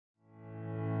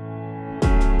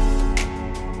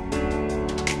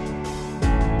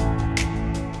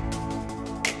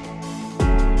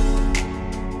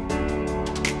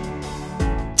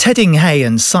tedding hay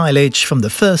and silage from the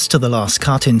first to the last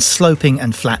cut in sloping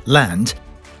and flat land,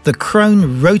 the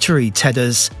KRONE rotary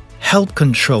tedders help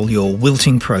control your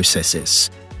wilting processes,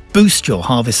 boost your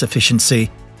harvest efficiency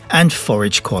and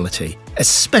forage quality,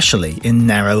 especially in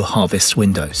narrow harvest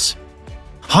windows.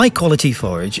 High-quality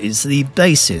forage is the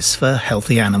basis for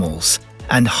healthy animals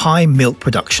and high milk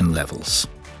production levels.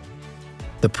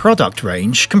 The product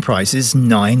range comprises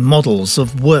 9 models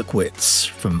of work widths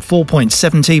from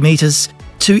 4.70 metres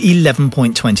to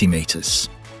 11.20 metres.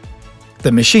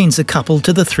 The machines are coupled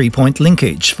to the 3-point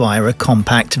linkage via a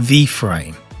compact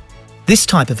V-frame. This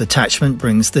type of attachment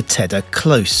brings the tedder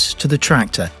close to the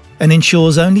tractor and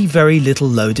ensures only very little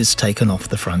load is taken off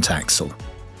the front axle.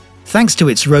 Thanks to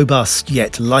its robust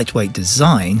yet lightweight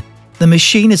design, the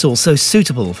machine is also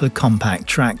suitable for compact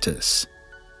tractors.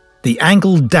 The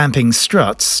angled damping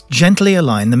struts gently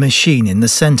align the machine in the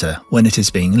centre when it is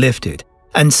being lifted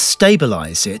and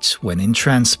stabilise it when in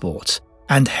transport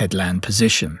and headland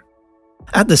position.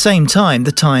 At the same time,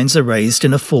 the tines are raised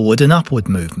in a forward and upward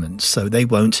movement so they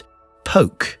won't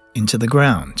poke into the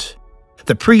ground.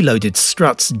 The preloaded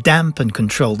struts damp and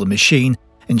control the machine,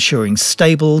 ensuring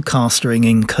stable castering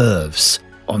in curves,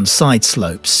 on side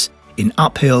slopes, in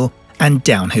uphill and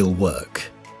downhill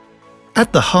work.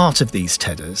 At the heart of these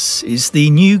tedders is the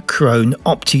new KRONE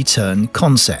OptiTurn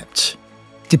concept.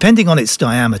 Depending on its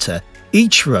diameter,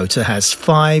 each rotor has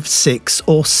 5, 6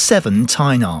 or 7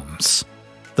 tine arms.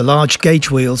 The large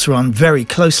gauge wheels run very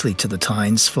closely to the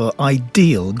tines for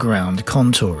ideal ground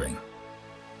contouring.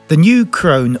 The new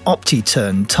KRONE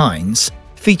OptiTurn tines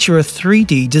feature a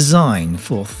 3D design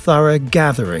for thorough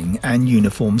gathering and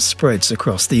uniform spreads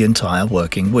across the entire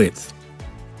working width.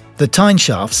 The tine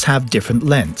shafts have different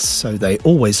lengths, so they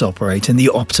always operate in the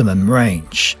optimum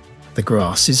range. The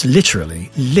grass is literally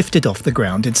lifted off the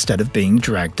ground instead of being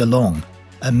dragged along,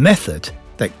 a method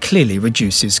that clearly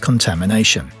reduces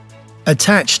contamination.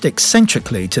 Attached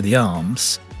eccentrically to the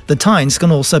arms, the tines can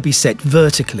also be set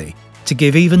vertically to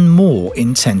give even more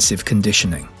intensive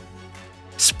conditioning.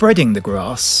 Spreading the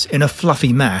grass in a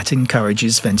fluffy mat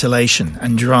encourages ventilation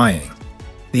and drying.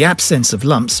 The absence of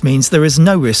lumps means there is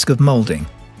no risk of moulding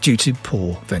due to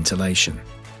poor ventilation.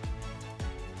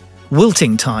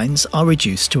 Wilting tines are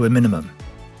reduced to a minimum.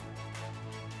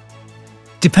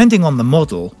 Depending on the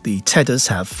model, the tedders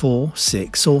have 4,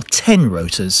 6 or 10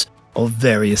 rotors of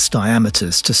various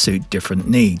diameters to suit different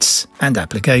needs and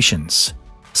applications.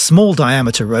 Small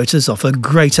diameter rotors offer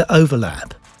greater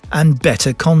overlap and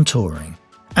better contouring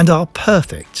and are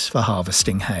perfect for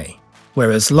harvesting hay,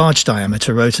 whereas large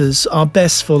diameter rotors are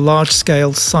best for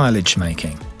large-scale silage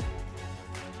making.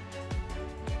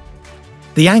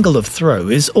 The angle of throw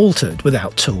is altered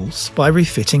without tools by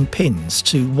refitting pins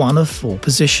to one of 4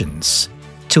 positions,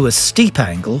 to a steep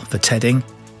angle for tedding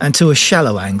and to a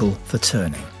shallow angle for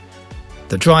turning.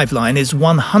 The driveline is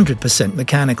 100%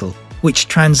 mechanical, which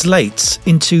translates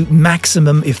into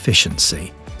maximum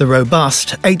efficiency. The robust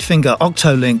 8-finger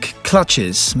Octolink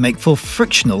clutches make for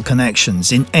frictional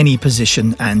connections in any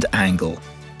position and angle.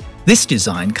 This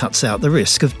design cuts out the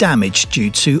risk of damage due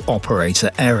to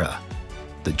operator error.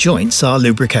 The joints are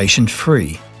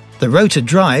lubrication-free. The rotor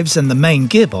drives and the main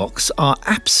gearbox are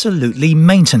absolutely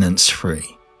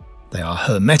maintenance-free. They are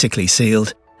hermetically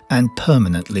sealed and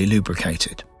permanently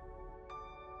lubricated.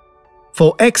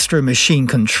 For extra machine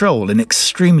control in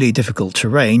extremely difficult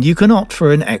terrain, you can opt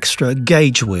for an extra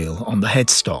gauge wheel on the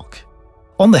headstock.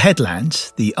 On the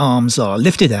headland, the arms are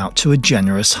lifted out to a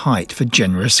generous height for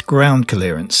generous ground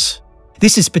clearance.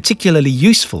 This is particularly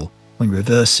useful when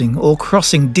reversing or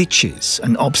crossing ditches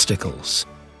and obstacles.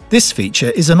 This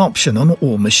feature is an option on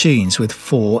all machines with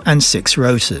 4 and 6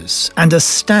 rotors, and a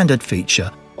standard feature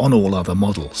on all other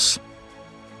models.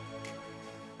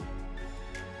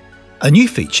 A new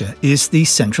feature is the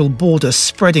central border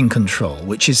spreading control,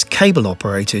 which is cable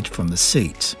operated from the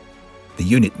seat. The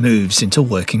unit moves into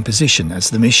working position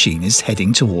as the machine is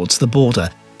heading towards the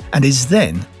border and is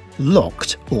then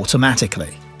locked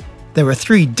automatically. There are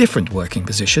 3 different working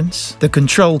positions. The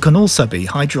control can also be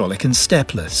hydraulic and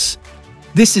stepless.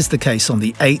 This is the case on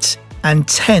the 8 and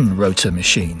 10 rotor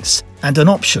machines, and an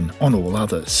option on all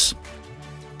others.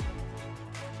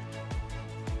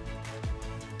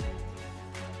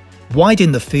 Wide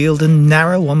in the field and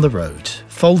narrow on the road,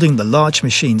 folding the large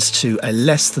machines to a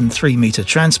less than 3-meter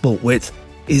transport width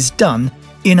is done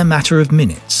in a matter of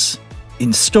minutes.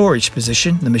 In storage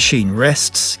position, the machine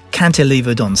rests,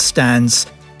 cantilevered on stands,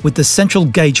 with the central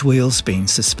gauge wheels being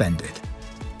suspended.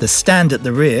 The stand at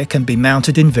the rear can be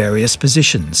mounted in various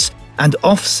positions and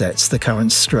offsets the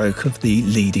current stroke of the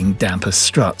leading damper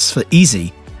struts for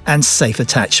easy and safe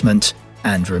attachment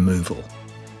and removal.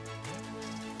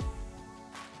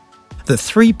 The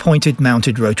three-pointed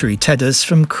mounted rotary tedders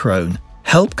from KRONE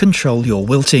help control your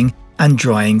wilting and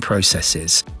drying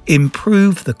processes,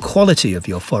 improve the quality of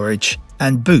your forage,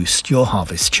 and boost your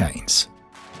harvest chains.